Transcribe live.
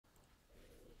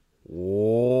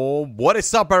Oh, what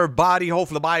is up, everybody?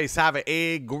 Hopefully everybody's having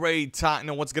a great time.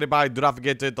 And what's good, everybody? Do not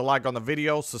forget to hit the like on the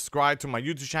video, subscribe to my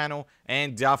YouTube channel,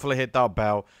 and definitely hit the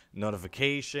bell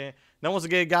notification. Now, once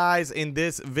again, guys, in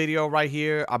this video right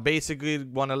here, I basically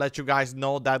want to let you guys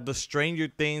know that the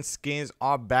Stranger Things skins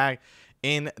are back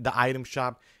in the item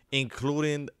shop,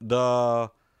 including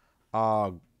the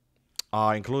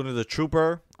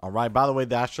trooper. All right, by the way,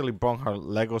 they actually brought her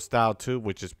Lego style too,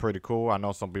 which is pretty cool. I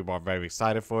know some people are very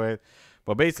excited for it,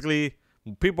 but basically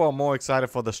people are more excited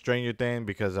for the Stranger Thing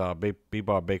because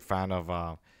people are a big fan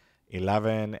of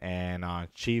 11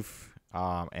 and Chief,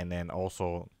 and then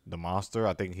also the monster.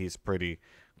 I think he's pretty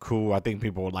cool. I think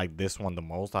people would like this one the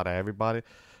most out of everybody.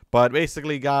 But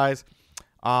basically, guys,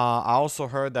 I also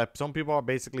heard that some people are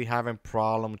basically having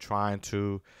problem trying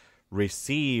to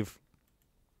receive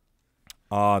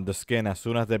the skin as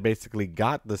soon as they basically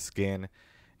got the skin,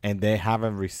 and they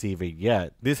haven't received it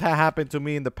yet. This had happened to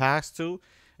me in the past too.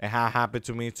 It had happened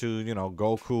to me to, you know,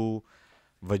 Goku,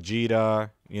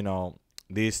 Vegeta, you know,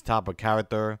 this type of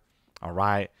character. All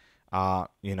right,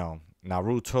 you know,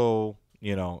 Naruto,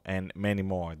 you know, and many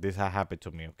more. This had happened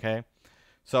to me. Okay,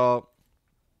 so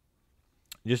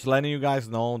just letting you guys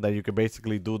know that you can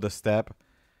basically do the step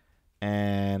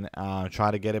and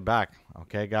try to get it back.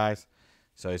 Okay, guys.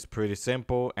 So it's pretty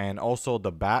simple. And also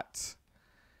the bats,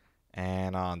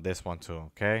 and on this one too.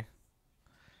 Okay,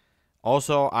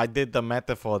 also I did the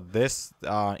method for this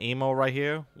emo right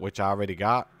here, which I already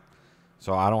got,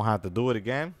 so I don't have to do it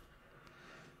again.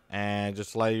 And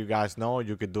just let you guys know,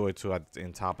 you could do it too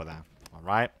in top of that. All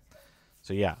right,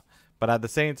 so yeah, but at the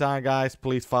same time, guys,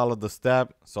 please follow the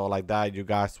step, so like that you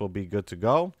guys will be good to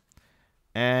go,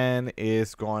 and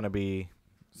it's going to be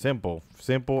simple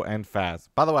and fast.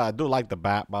 By the way, I do like the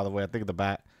bat. By the way, I think the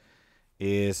bat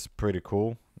is pretty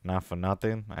cool. Not for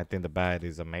nothing, I think the bat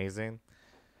is amazing.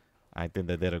 I think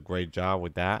they did a great job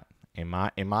with that, in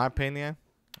my opinion,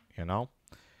 you know.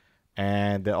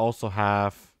 And they also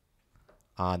have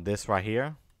this right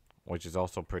here, which is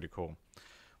also pretty cool.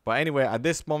 But anyway, at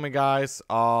this moment, guys,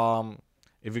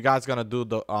 if you guys gonna do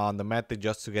the method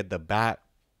just to get the bat,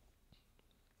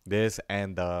 this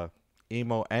and the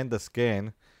emo and the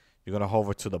skin, you're gonna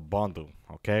hover to the bundle,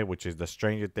 okay, which is the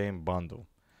Stranger Things bundle.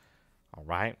 All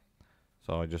right,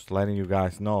 so just letting you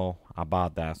guys know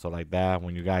about that. So like that,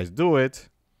 when you guys do it,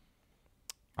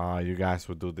 you guys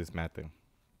will do this method.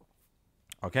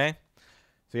 Okay,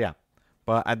 so yeah,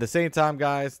 but at the same time,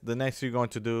 guys, the next thing you're going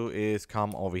to do is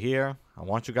come over here. I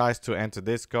want you guys to enter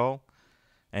this code,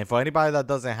 and for anybody that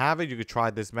doesn't have it, you could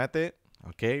try this method.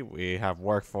 Okay, we have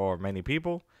worked for many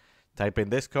people. Type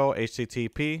in this code,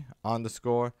 HTTP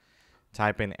 _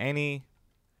 type in any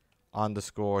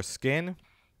 _ skin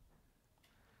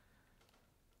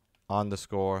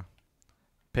 _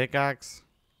 pickaxe,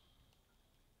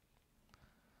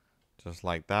 just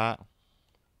like that,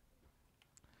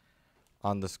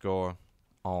 _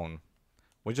 own.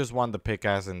 We just want the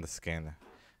pickaxe in the skin,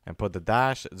 and put the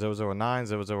dash 009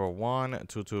 001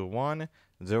 221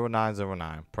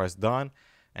 0909. Press done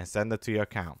and send it to your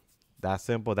account. That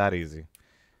simple, that easy.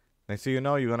 Next thing you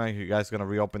know, you guys gonna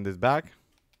reopen this back,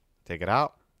 take it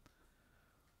out.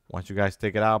 Once you guys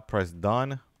take it out, press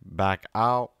done, back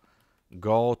out,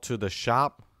 go to the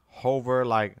shop, hover,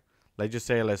 like, let's just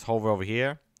say let's hover over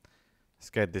here. Let's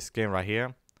get this skin right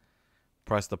here.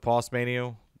 Press the pause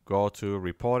menu, go to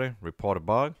report a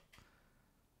bug,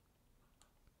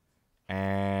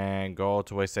 and go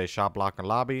to where it says shop lock and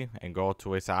lobby, and go to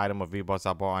where it says item of V-Bucks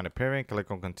I bought on appearing.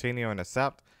 Click on continue and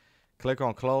accept. Click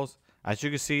on close. As you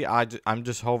can see, I'm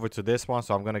just hover to this one,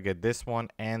 so I'm gonna get this one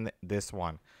and this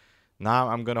one. Now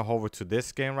I'm gonna hover to this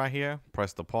skin right here.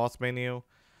 Press the pause menu,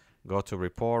 go to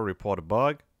report a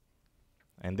bug,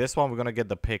 and this one we're gonna get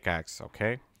the pickaxe,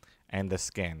 okay, and the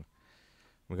skin.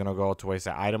 We're gonna go to where it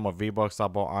says item of V-Bucks I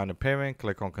bought on appearing.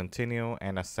 Click on continue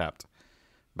and accept.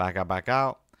 Back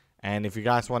out. And if you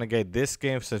guys want to get this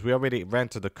skin, since we already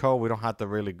rented the code, we don't have to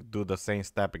really do the same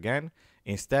step again.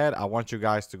 Instead, I want you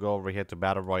guys to go over here to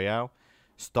Battle Royale,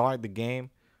 start the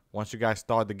game. Once you guys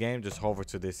start the game, just hover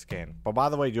to this skin. But by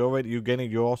the way,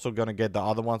 you're also gonna get the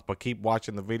other ones, but keep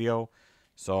watching the video,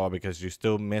 so because you're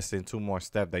still missing 2 more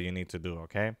steps that you need to do.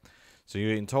 Okay, so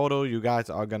in total, you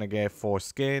guys are gonna get 4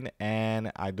 skin,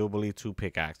 and I do believe 2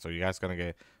 pickaxe. So you guys gonna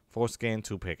get 4 skin,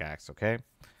 2 pickaxe. Okay.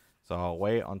 So I'll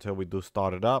wait until we do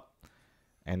start it up,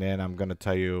 and then I'm going to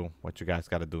tell you what you guys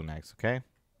got to do next, okay?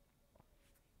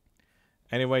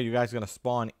 Anyway, you guys are going to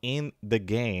spawn in the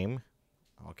game,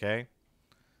 okay?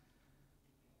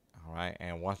 All right,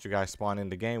 and once you guys spawn in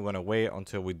the game, we're going to wait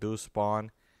until we do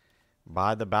spawn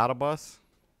by the battle bus,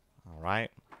 all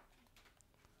right?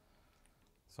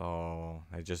 So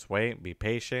let's just wait. Be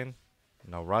patient.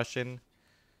 No rushing.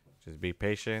 Just be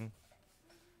patient.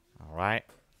 All right.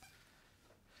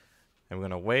 And we're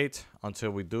going to wait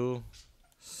until we do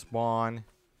spawn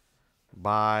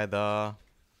by the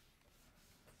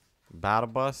battle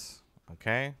bus.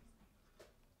 Okay.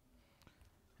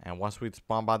 And once we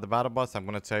spawn by the battle bus, I'm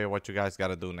going to tell you what you guys got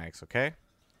to do next. Okay.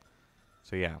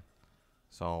 So yeah.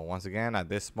 So once again, at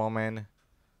this moment,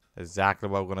 exactly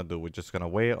what we're going to do. We're just going to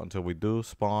wait until we do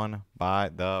spawn by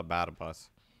the battle bus.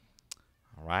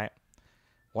 All right.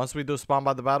 Once we do spawn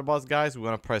by the battle bus, guys, we're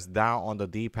going to press down on the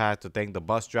D-pad to thank the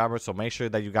bus driver. So make sure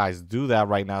that you guys do that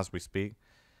right now as we speak.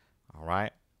 All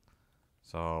right.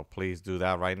 So please do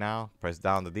that right now. Press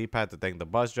down the D-pad to thank the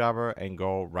bus driver and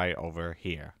go right over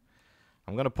here.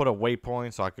 I'm going to put a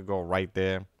waypoint so I could go right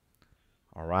there.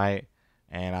 All right.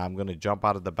 And I'm going to jump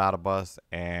out of the battle bus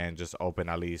and just open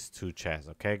at least 2 chests.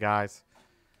 Okay, guys?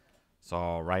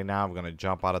 So right now I'm going to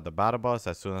jump out of the battle bus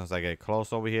as soon as I get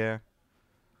close over here.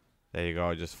 There you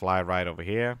go. Just fly right over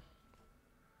here.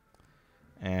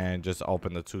 And just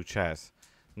open the 2 chests.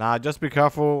 Now, just be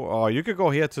careful. You could go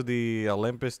here to the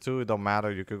Olympus too. It don't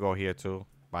matter. You could go here too.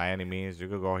 By any means, you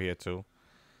could go here too.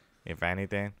 If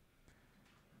anything,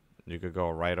 you could go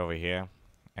right over here.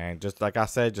 And just like I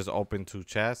said, just open 2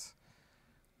 chests.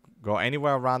 Go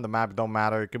anywhere around the map. It don't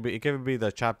matter. It could be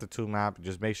the chapter 2 map.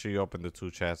 Just make sure you open the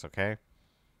 2 chests, okay?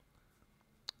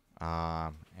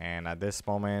 And at this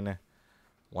moment,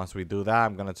 once we do that,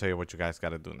 I'm gonna tell you what you guys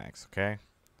gotta do next, okay?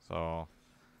 So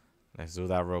let's do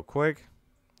that real quick.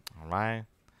 All right.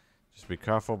 Just be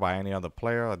careful by any other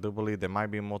player. I do believe there might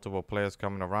be multiple players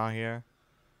coming around here.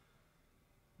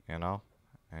 You know,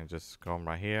 and just come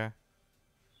right here.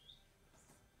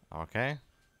 Okay.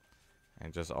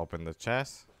 And just open the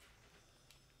chest.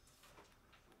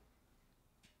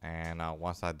 And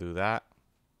once I do that,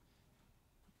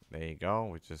 there you go.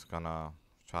 We're just gonna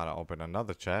try to open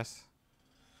another chest.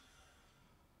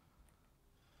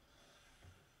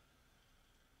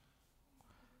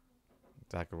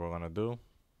 Exactly what we're gonna do.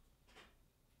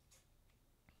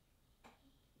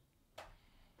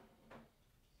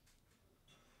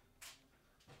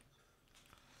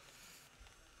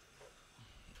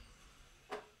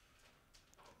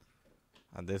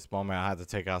 At this moment, I had to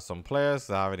take out some players.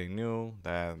 I already knew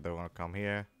that they were gonna come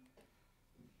here.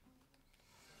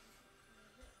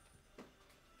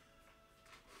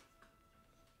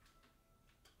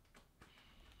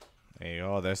 There you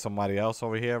go. There's somebody else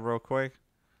over here real quick.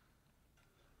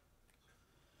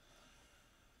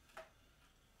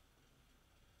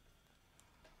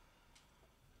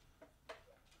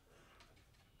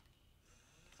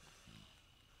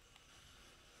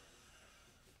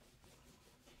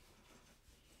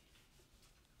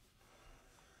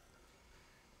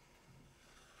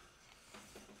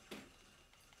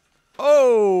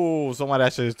 Oh, somebody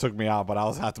actually took me out, but I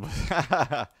was had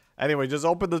to. Anyway, just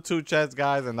open the 2 chests,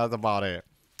 guys, and that's about it.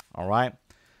 All right.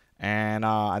 And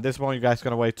at this point, you guys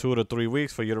gonna wait 2 to 3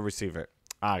 weeks for you to receive it.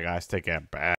 All right, guys, take care.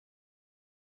 Bye.